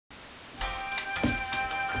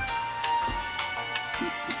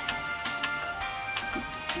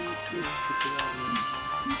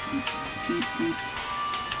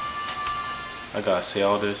I gotta say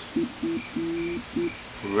all this.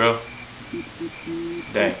 For real?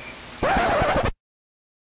 Dang.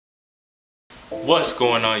 What's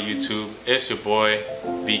going on YouTube? It's your boy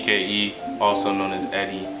BKE, also known as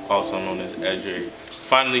Eddie, also known as Edre.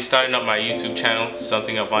 Finally starting up my YouTube channel,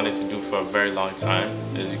 something I've wanted to do for a very long time.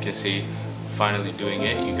 As you can see, finally doing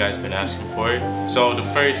it. You guys been asking for it. So the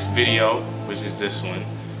first video, which is this one,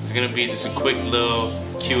 is gonna be just a quick little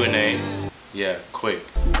Q&A. Yeah, quick.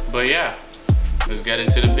 But yeah, let's get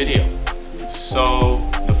into the video. So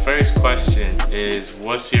the first question is,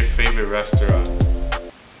 what's your favorite restaurant?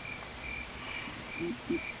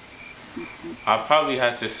 I probably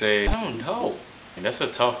have to say, I don't know. And that's a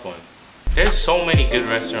tough one. There's so many good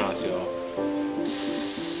restaurants, yo.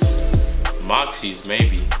 Moxie's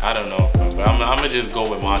maybe, I don't know. But I'm gonna just go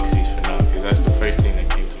with Moxie's for now, because that's the first thing that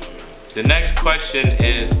came to my mind. The next question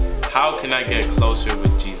is, how can I get closer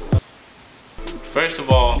with Jesus? First of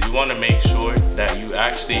all, you want to make sure that you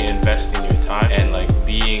actually invest in your time and like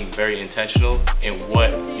being very intentional in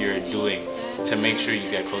what you're doing to make sure you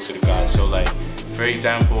get closer to God. So like, for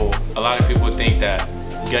example, a lot of people think that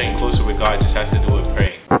getting closer with God just has to do with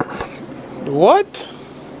praying. What?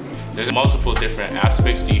 There's multiple different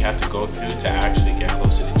aspects that you have to go through to actually get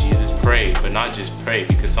closer to Jesus. Pray, but not just pray,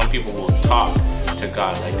 because some people will talk to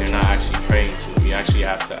God like they're not actually praying to Him. You actually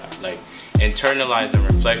have to like internalize and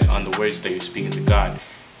reflect on the words that you're speaking to God.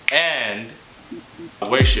 And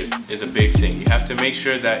worship is a big thing. You have to make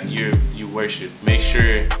sure that you worship. Make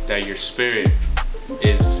sure that your spirit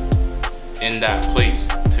is in that place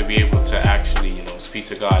to be able to actually, speak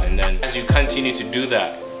to God. And then as you continue to do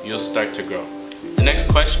that, you'll start to grow. The next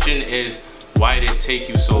question is, why did it take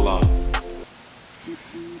you so long?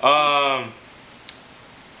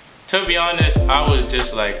 To be honest, I was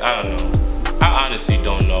just like, I don't know. I honestly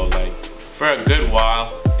don't know. Like, for a good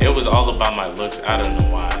while, it was all about my looks. I don't know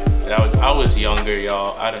why. I was younger,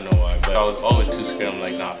 y'all. I don't know why, but I was always too scared. I'm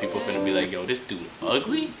like, nah, people finna be like, yo, this dude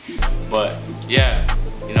ugly. But yeah,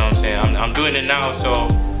 you know what I'm saying? I'm doing it now, so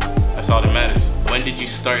that's all that matters. When did you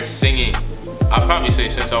start singing? I'd probably say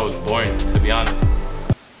since I was born, to be honest.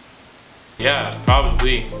 Yeah,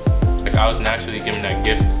 probably. Like, I was naturally given that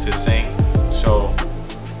gift to sing. So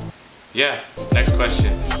yeah, next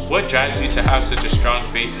question. What drives you to have such a strong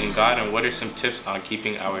faith in God, and what are some tips on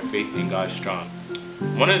keeping our faith in God strong?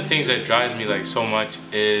 One of the things that drives me like so much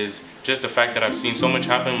is just the fact that I've seen so much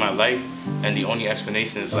happen in my life, and the only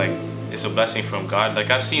explanation is like, it's a blessing from God. Like,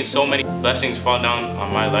 I've seen so many blessings fall down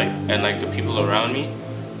on my life and like the people around me,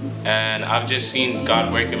 and I've just seen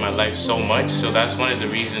God work in my life so much. So that's one of the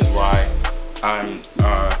reasons why I'm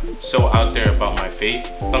so out there about my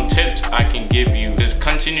faith. Some tips I can give you is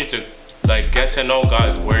continue to like get to know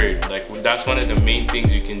God's word. Like, that's one of the main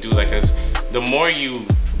things you can do. Like, as the more you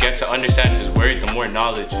get to understand His word, the more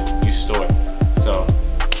knowledge you store. So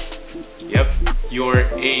yep. Your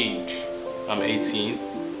age. I'm 18.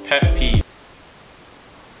 Pet peeve.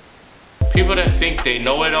 People that think they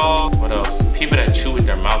know it all. What else? People that chew with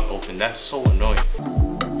their mouth open. That's so annoying.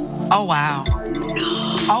 Oh wow.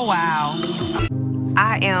 Oh wow.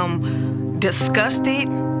 I am disgusted.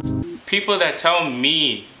 People that tell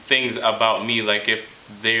me things about me like if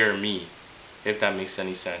they're me. If that makes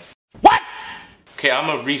any sense. What? Okay, I'm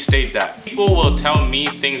gonna restate that. People will tell me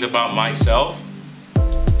things about myself,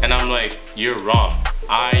 and I'm like, you're wrong.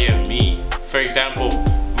 I am me. For example,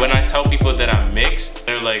 when I tell people that I'm mixed,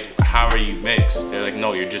 they're like, how are you mixed? They're like,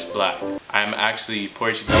 no, you're just black. I'm actually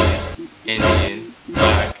Portuguese, Indian,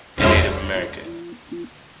 black, and Native American.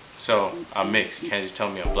 So I'm mixed. You can't just tell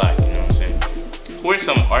me I'm black, you know what I'm saying? Who are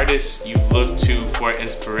some artists you look to for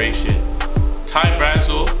inspiration?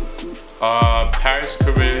 Brasel, Parris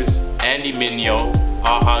Chariz, Mineo,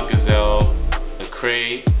 Gazelle,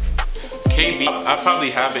 Lecrae, KB. I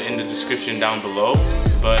probably have it in the description down below.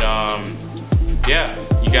 But yeah,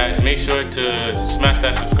 you guys make sure to smash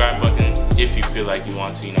that subscribe button if you feel like you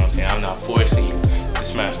want to, you know what I'm saying? I'm not forcing you to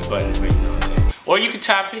smash the button, but you know what I'm saying? Or you can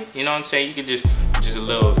tap it, you know what I'm saying? You can just a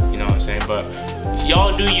little, you know what I'm saying? But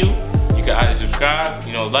y'all do you. You can either subscribe,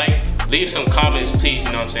 like, leave some comments, please,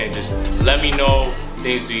 you know what I'm saying? Just let me know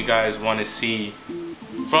things do you guys want to see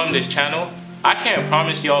from this channel. I can't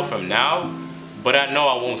promise y'all from now, but I know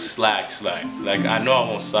I won't slack. Like, I know I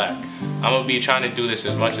won't slack. I'm gonna be trying to do this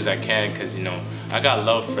as much as I can, because I got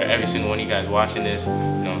love for every single one of you guys watching this, you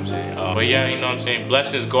know what I'm saying? But yeah, you know what I'm saying?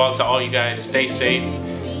 Blessings go out to all you guys. Stay safe,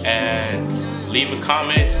 and leave a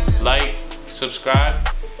comment, like, subscribe,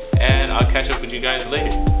 and I'll catch up with you guys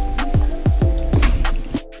later.